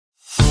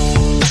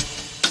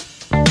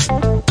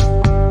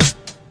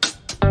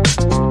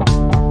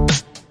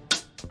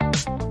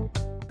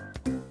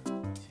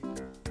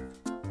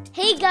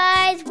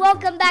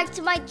welcome back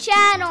to my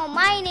channel.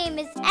 My name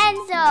is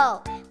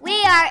Enzo.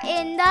 We are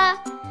in the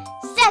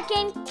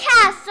second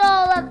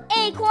castle of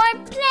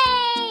Acorn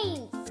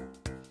Plains.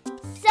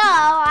 So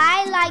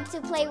I like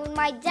to play with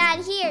my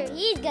dad here.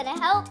 He's gonna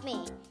help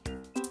me.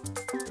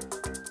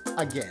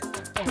 Again.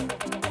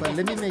 But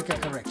let me make a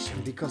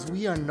correction because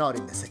we are not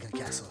in the second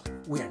castle.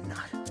 We are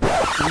not.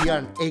 We are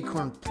in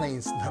Acorn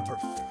Plains number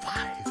 5.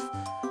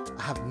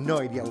 I have no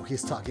idea what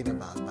he's talking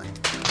about, but...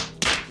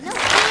 No, we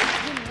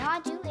did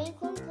not do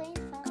Acorn Plains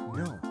 5.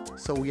 No,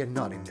 so we are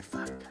not in the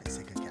second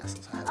castle.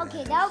 So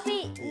okay, that'll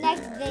be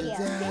next video.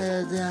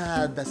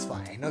 That's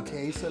fine.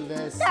 Okay, so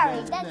let's...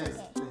 Sorry, let's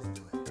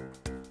do it.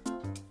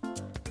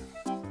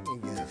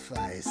 In the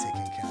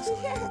 5-second castle,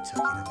 what are you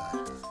talking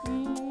about?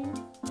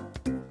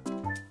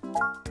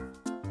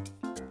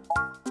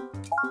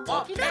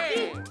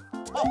 Okay.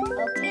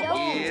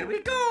 Here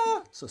we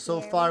go. So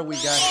far we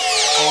got...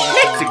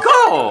 Let's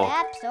go.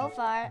 Yep, so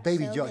far.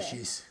 Baby so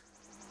Yoshis.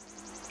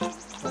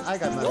 Well, I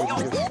got my baby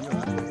Yoshi. You don't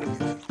have baby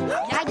Yoshi.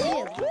 I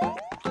do.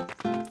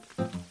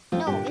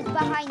 No, it's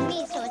behind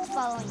me, so it's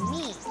following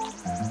me.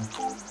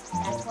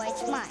 That's why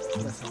it's mine.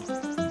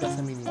 That's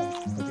a mini me.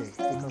 Okay,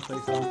 Acorn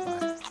Plains number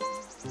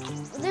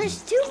 5.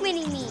 There's too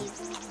many me's.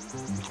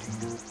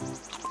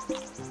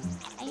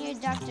 And you're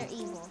Dr.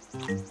 Evil.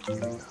 Here we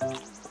go.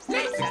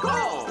 Let's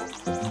go.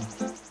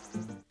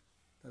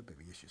 That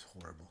baby Yoshi is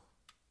horrible.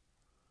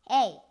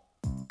 Hey.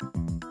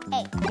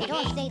 Hey,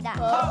 don't say that.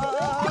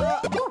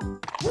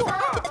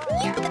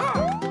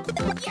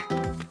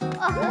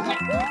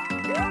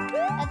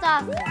 That's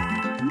awesome. Let's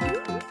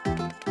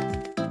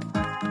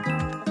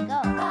go.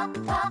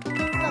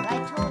 Look, I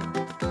told you.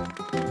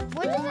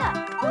 Where did that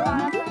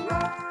piranha plane go?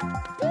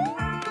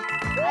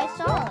 I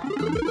saw it.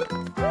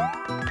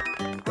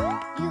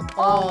 You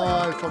Oh,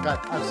 I forgot.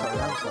 I'm sorry.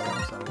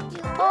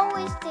 You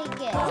always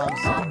take it. I'm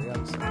sorry.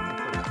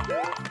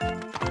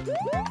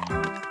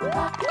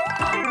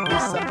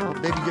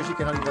 Baby Yoshi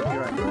cannot eat the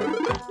piranha.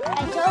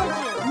 I told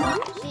you.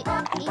 He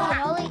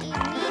can only eat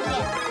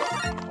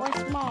medium or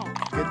small.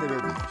 Get the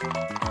baby Yoshi.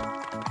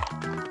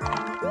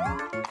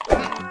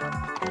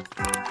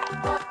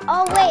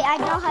 Oh wait, I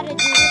know how to do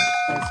this.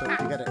 And so you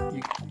gotta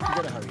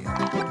hurry up.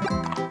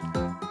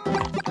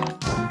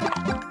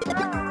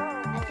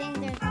 I think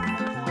there's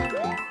one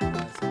there.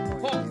 Or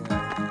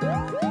not.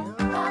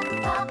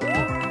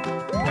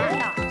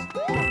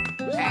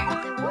 Is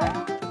it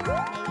wrong?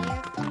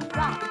 Maybe you're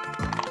wrong.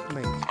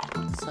 Maybe.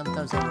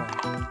 Sometimes I'm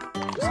wrong.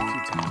 Just a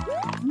few times.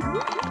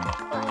 Hammer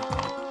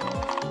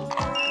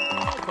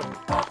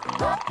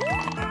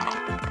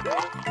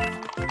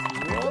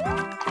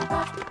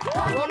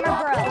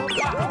bro.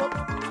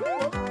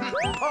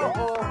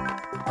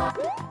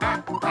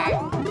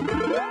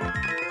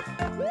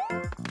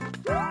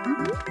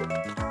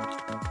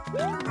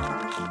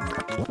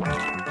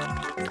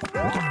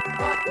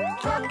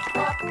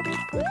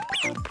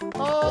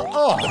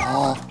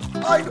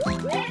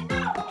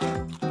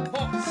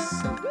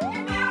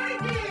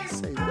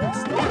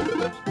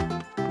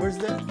 Where's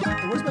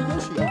my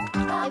Yoshi? It ran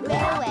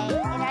away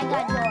and I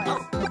got yours.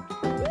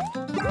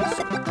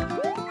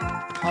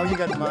 How you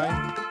got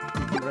mine?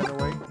 Did you run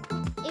away?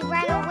 It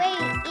ran away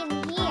in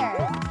here.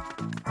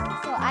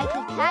 So I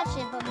could catch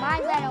it, but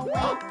mine ran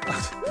away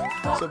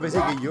So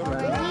basically you ran over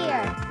away.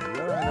 here.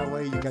 You ran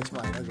away, you got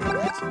mine. Okay,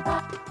 gotcha.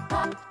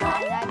 I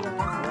got yours.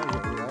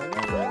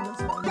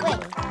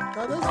 Wait.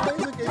 No, that's okay.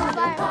 It's okay.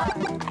 Fire.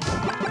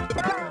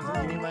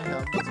 You need my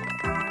help. That's fine.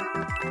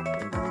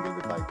 Let me get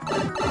the bike.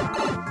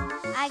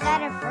 I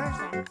got it first,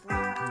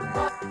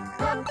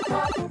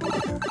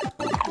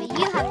 but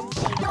you have to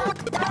save it.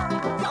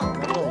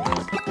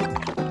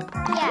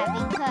 Yeah,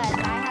 because I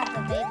have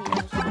the baby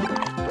Yoshi. I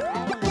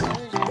don't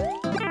lose it.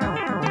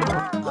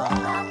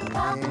 I'm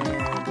not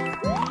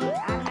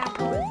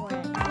going for it.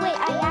 Wait, I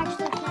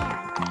actually can.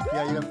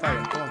 Yeah, you can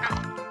fire.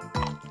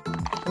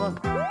 Come on.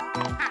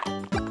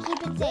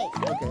 Keep it safe.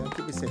 Okay, I'll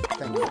keep it safe.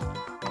 Thank you.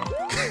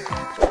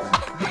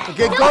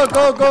 Okay, go.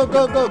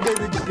 Okay,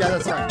 yeah,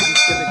 that's fine.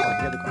 Just get the car.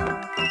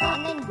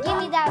 And then give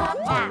me that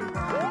back.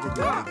 Get the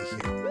baby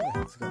here.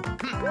 Let's go.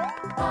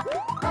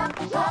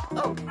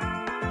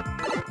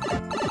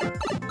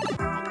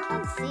 I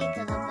can't see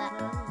because of that.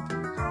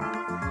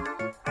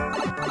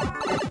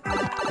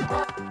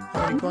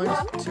 How many coins?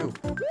 2.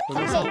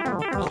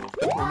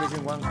 We're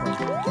missing 1 coin.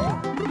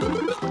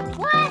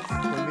 What?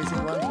 We're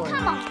missing 1 coin.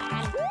 Come on.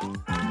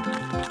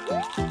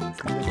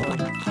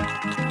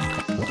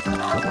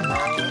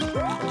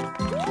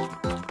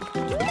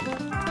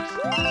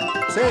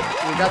 That's it.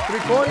 We got 3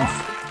 coins.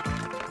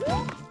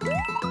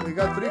 We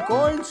got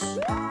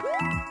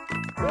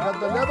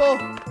the level.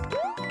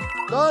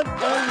 Done.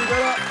 And we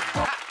got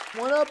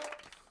 1 up.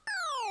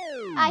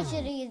 I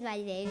should have used my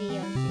baby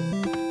Yoshi.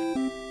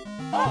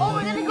 Oh,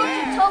 we're gonna go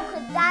to Toad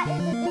because that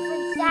is a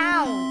different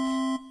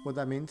sound. What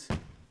that means?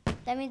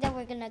 That means that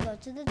we're gonna go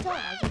to the Toad.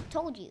 I just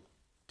told you.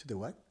 To the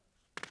what?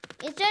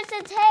 It's just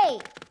a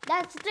tape.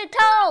 That's the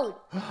Toad.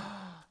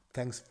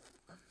 Thanks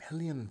a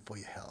million for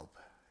your help.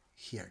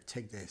 Here,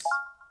 take this.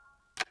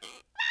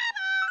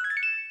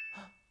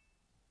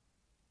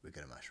 We We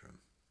got a mushroom.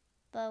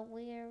 But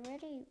we're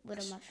ready with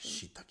a mushroom.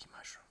 Shiitake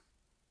mushroom.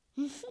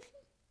 So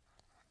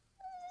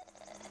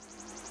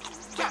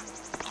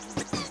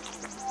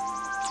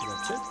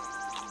that's it.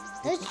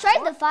 Let's try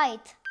the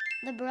fight.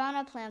 The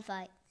piranha plant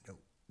fight. No,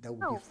 that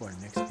will be for our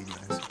next video.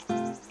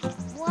 Answer.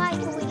 Why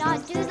can we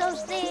not do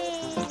those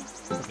things?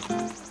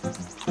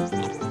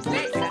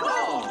 Let's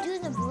go. Do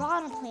the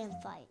piranha plant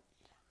fight.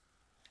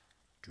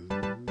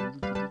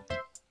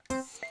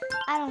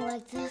 I don't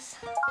like this.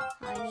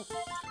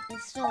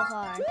 It's so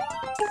hard.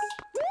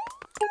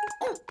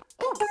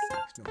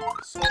 There's no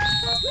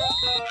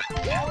words.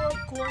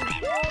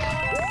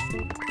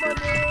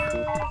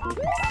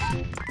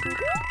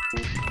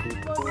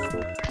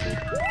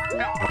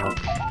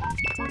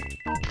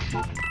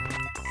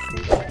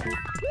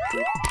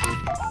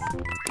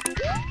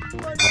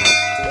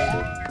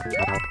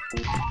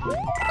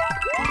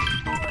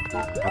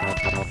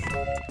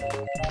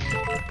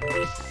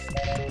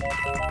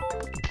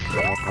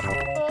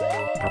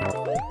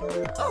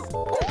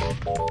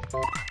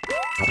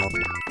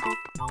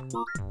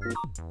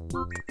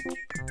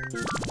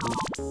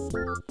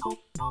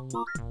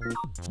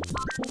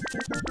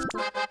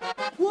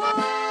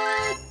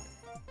 What?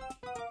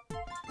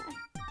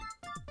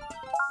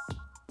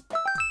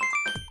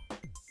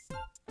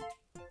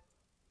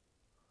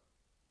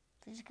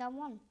 We just got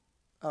one.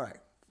 All right,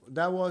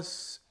 that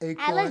was And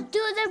let's Acorn. do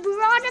the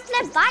piranha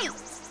plant fight.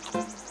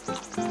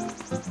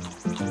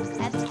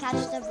 I have to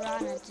catch the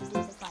piranha to do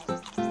the fight.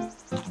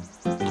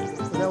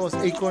 That was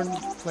Acorn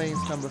Plains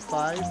number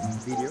 5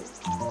 video.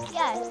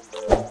 Yeah,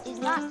 it's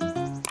not.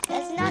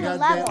 It's not We a got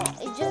level. them.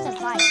 It's just a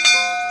fight.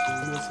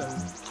 It was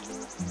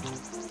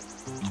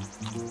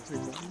 3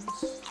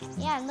 buttons.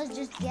 Yeah, and let's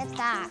just get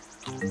that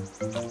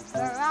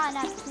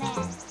piranha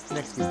plant.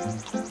 Next video.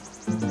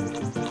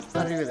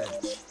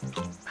 Arrivederci.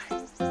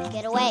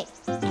 Get away.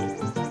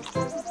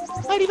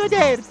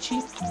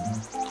 Arrivederci.